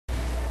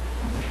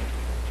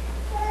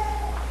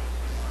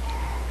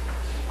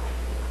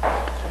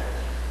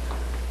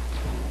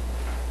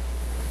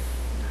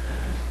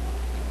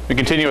We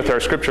continue with our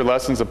scripture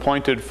lessons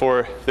appointed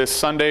for this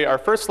Sunday. Our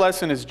first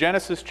lesson is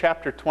Genesis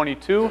chapter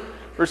 22,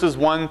 verses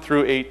 1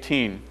 through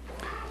 18.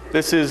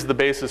 This is the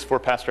basis for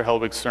Pastor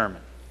Helwig's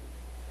sermon.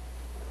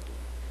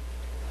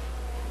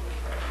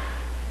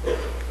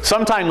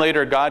 Sometime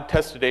later, God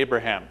tested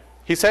Abraham.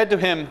 He said to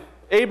him,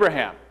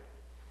 "Abraham."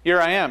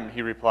 "Here I am,"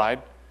 he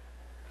replied.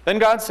 Then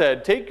God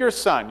said, "Take your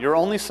son, your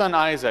only son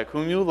Isaac,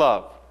 whom you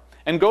love,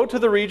 and go to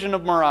the region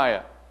of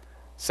Moriah.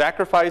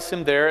 Sacrifice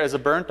him there as a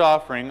burnt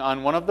offering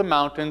on one of the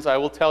mountains I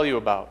will tell you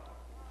about."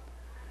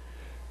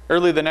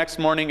 Early the next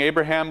morning,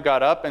 Abraham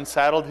got up and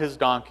saddled his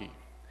donkey.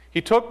 He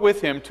took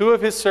with him 2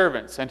 of his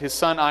servants and his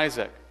son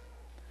Isaac.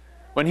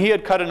 When he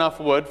had cut enough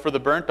wood for the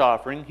burnt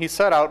offering, he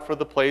set out for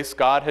the place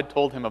God had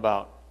told him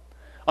about.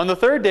 On the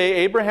third day,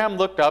 Abraham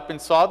looked up and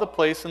saw the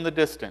place in the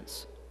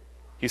distance.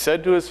 He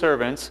said to his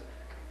servants,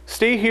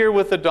 "Stay here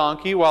with the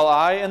donkey while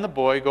I and the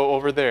boy go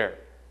over there.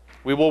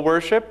 We will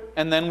worship,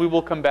 and then we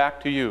will come back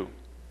to you."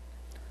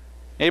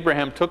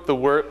 Abraham took the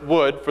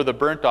wood for the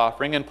burnt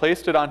offering and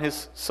placed it on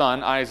his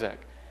son Isaac,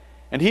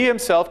 and he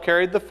himself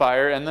carried the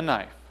fire and the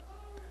knife.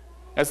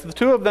 As the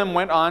 2 of them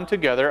went on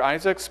together,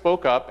 Isaac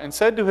spoke up and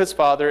said to his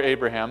father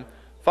Abraham,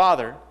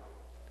 "Father."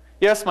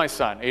 "Yes, my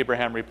son,"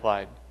 Abraham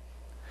replied.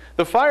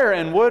 "The fire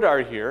and wood are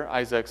here,"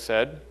 Isaac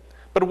said,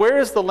 "but where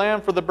is the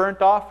lamb for the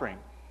burnt offering?"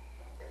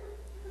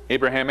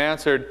 Abraham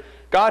answered,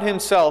 "God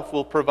himself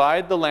will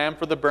provide the lamb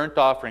for the burnt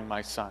offering,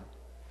 my son."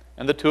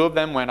 And the 2 of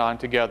them went on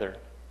together.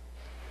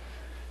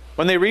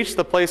 When they reached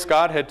the place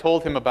God had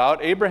told him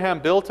about, Abraham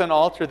built an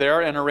altar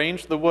there and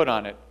arranged the wood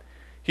on it.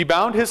 He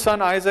bound his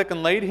son Isaac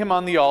and laid him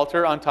on the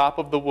altar on top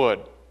of the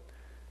wood.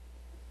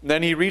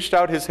 Then he reached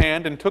out his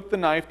hand and took the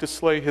knife to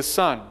slay his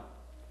son.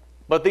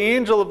 But the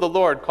angel of the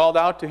Lord called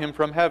out to him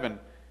from heaven,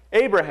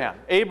 "Abraham,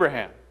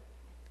 Abraham."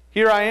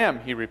 "Here I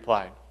am," he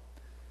replied.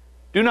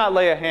 "Do not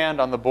lay a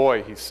hand on the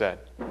boy," he said.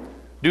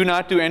 "Do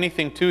not do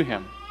anything to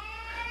him.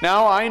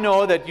 Now I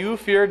know that you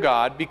fear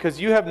God,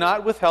 because you have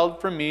not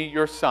withheld from me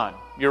your son,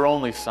 your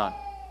only son."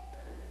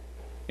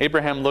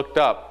 Abraham looked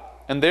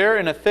up, and there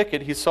in a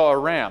thicket he saw a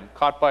ram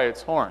caught by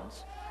its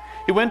horns.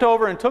 He went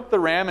over and took the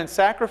ram and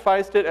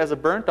sacrificed it as a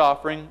burnt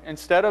offering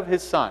instead of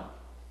his son.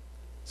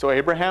 So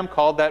Abraham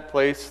called that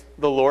place,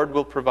 "The Lord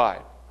will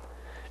provide."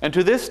 And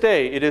to this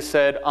day it is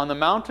said, "On the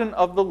mountain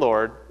of the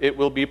Lord it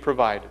will be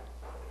provided."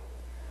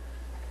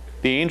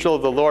 The angel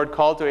of the Lord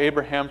called to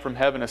Abraham from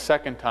heaven a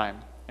second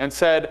time and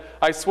said,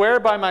 "I swear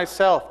by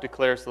myself,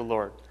 declares the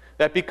Lord,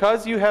 that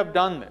because you have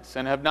done this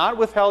and have not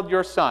withheld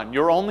your son,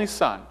 your only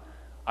son,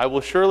 I will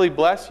surely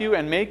bless you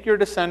and make your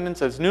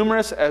descendants as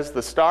numerous as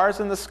the stars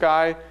in the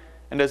sky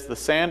and as the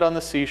sand on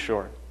the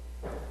seashore.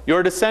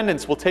 Your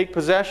descendants will take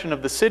possession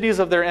of the cities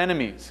of their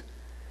enemies,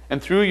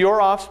 and through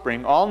your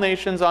offspring all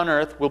nations on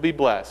earth will be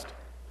blessed,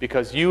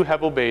 because you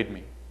have obeyed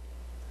me."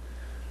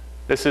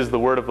 This is the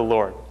word of the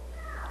Lord.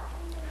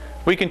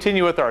 We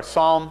continue with our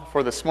psalm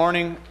for this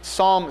morning,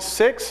 Psalm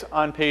 6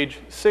 on page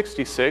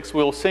 66.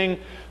 We'll sing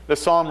the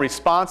psalm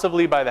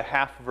responsively by the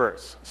half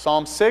verse.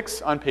 Psalm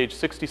 6 on page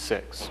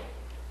 66.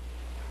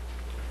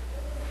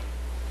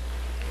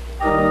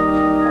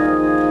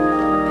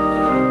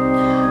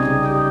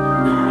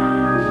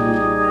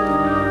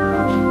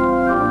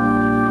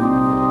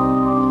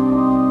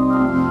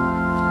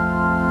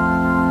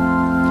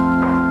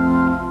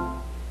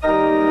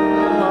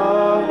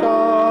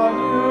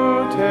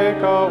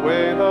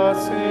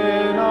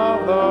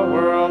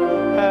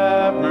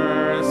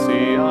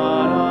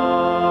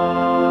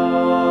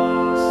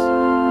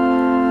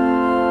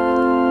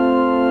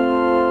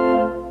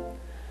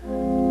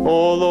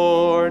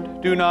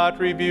 Do not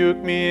rebuke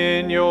me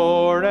in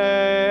your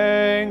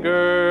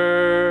anger.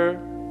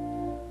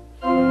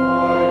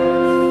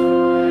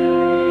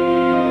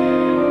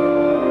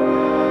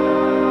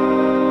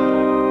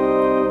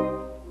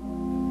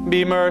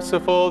 Be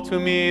merciful to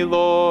me,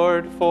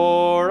 Lord,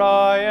 for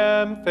I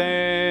am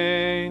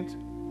faint.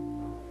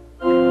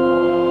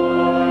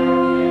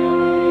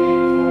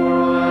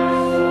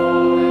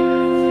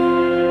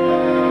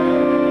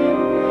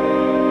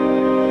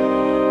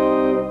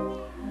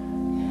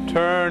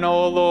 Turn,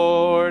 O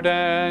Lord,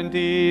 and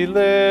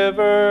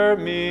deliver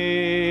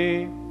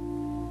me.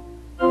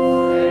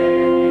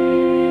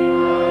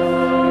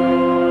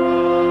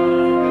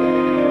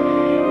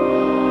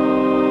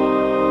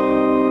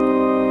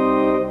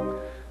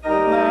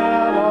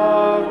 Lamb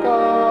of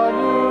God,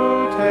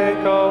 you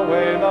take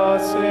away the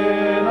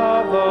sin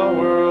of the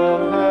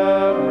world,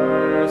 have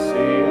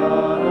mercy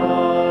on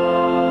us.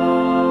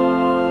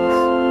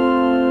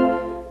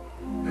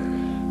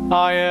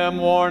 I am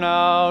worn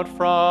out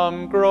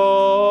from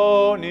groaning.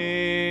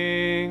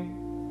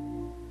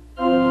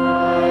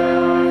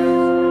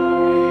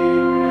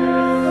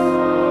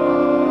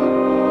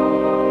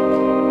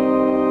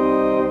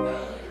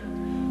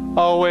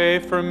 Away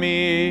from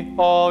me,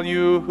 all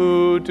you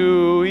who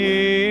do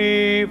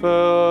evil.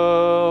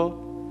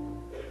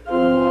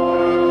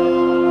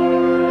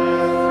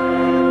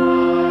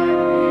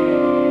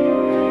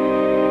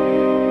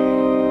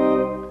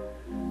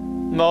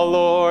 The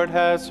Lord Lord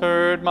has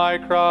heard my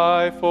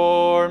cry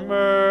for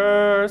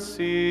mercy.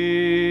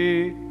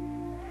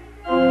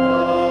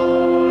 Glory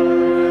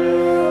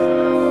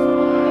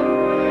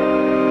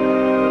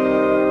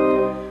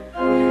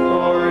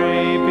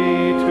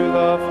be to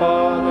the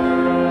Father,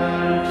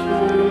 and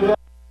to the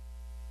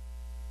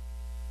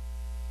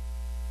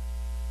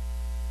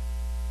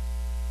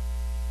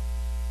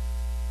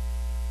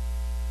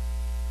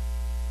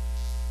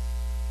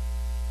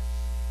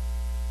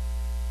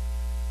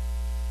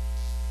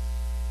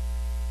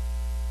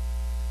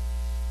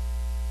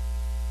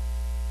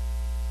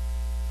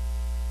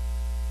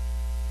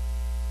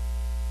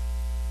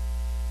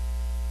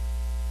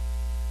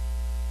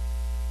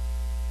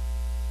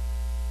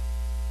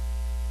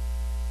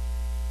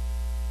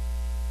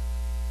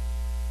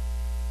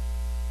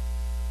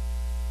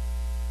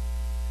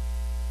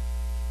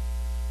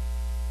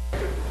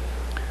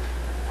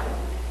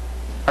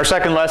Our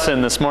second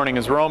lesson this morning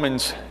is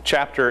Romans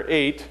chapter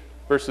 8,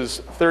 verses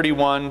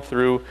 31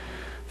 through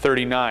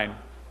 39.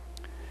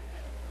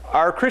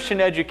 Our Christian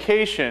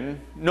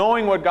education,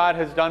 knowing what God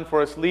has done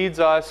for us, leads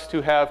us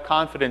to have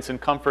confidence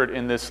and comfort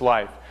in this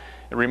life.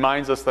 It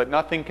reminds us that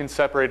nothing can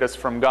separate us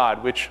from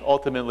God, which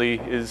ultimately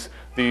is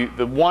the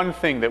one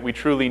thing that we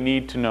truly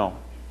need to know.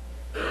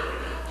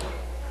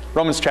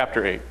 Romans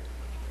chapter 8.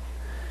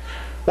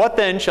 What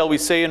then shall we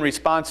say in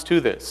response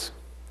to this?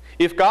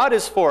 If God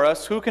is for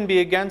us, who can be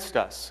against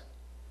us?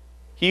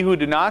 He who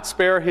did not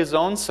spare his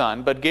own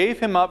Son, but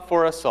gave him up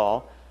for us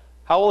all,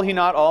 how will he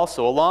not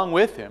also, along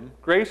with him,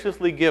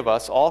 graciously give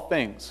us all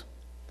things?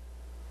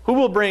 Who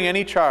will bring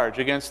any charge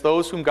against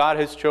those whom God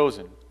has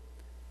chosen?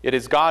 It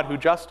is God who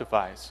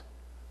justifies.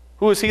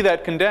 Who is he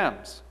that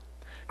condemns?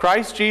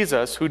 Christ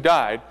Jesus, who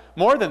died,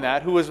 more than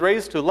that, who was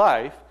raised to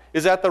life,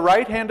 is at the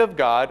right hand of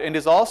God and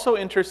is also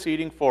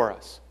interceding for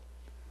us.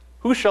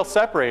 Who shall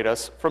separate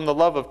us from the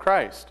love of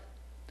Christ?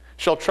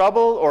 Shall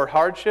trouble or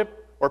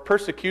hardship or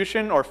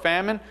persecution or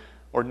famine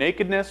or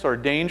nakedness or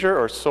danger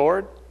or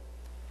sword?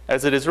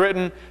 As it is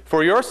written,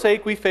 for your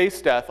sake we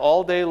face death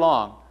all day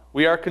long.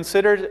 We are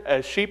considered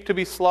as sheep to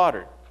be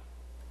slaughtered.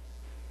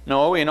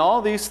 No, in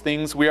all these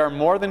things we are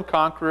more than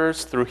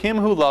conquerors through him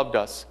who loved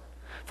us.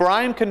 For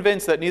I am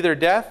convinced that neither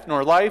death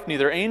nor life,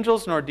 neither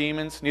angels nor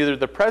demons, neither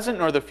the present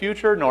nor the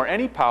future, nor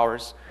any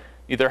powers,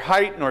 neither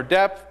height nor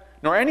depth,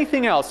 nor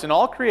anything else in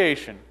all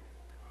creation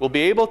will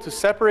be able to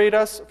separate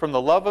us from the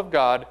love of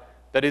God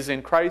that is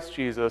in Christ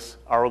Jesus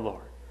our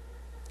Lord.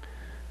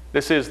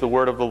 This is the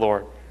word of the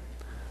Lord.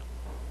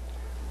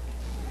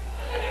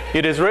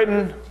 It is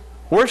written,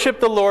 worship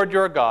the Lord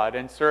your God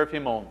and serve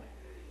him only.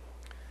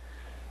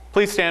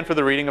 Please stand for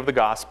the reading of the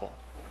gospel.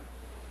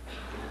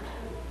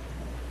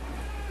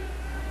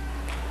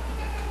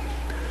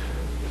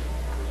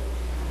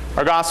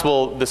 Our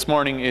gospel this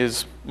morning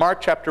is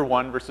Mark chapter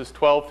 1, verses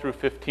 12 through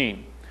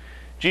 15.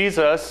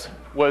 Jesus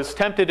was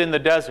tempted in the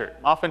desert.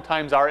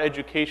 Oftentimes our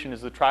education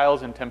is the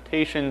trials and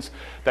temptations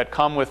that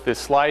come with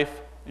this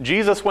life.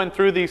 Jesus went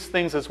through these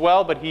things as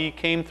well, but he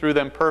came through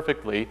them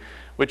perfectly,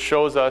 which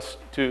shows us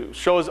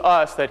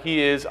that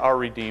he is our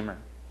Redeemer.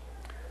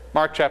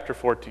 Mark chapter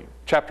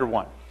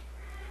 1.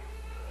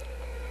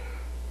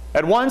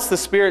 At once the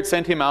Spirit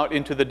sent him out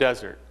into the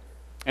desert,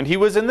 and he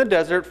was in the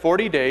desert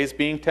 40 days,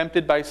 being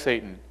tempted by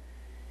Satan.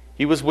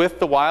 He was with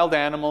the wild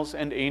animals,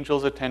 and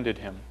angels attended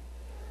him.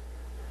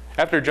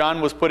 After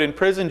John was put in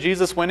prison,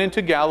 Jesus went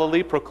into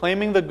Galilee,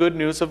 proclaiming the good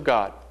news of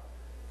God.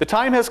 The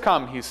time has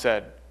come, he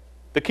said.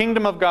 The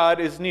kingdom of God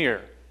is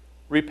near.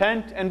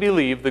 Repent and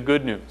believe the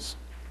good news.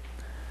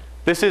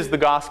 This is the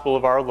gospel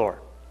of our Lord.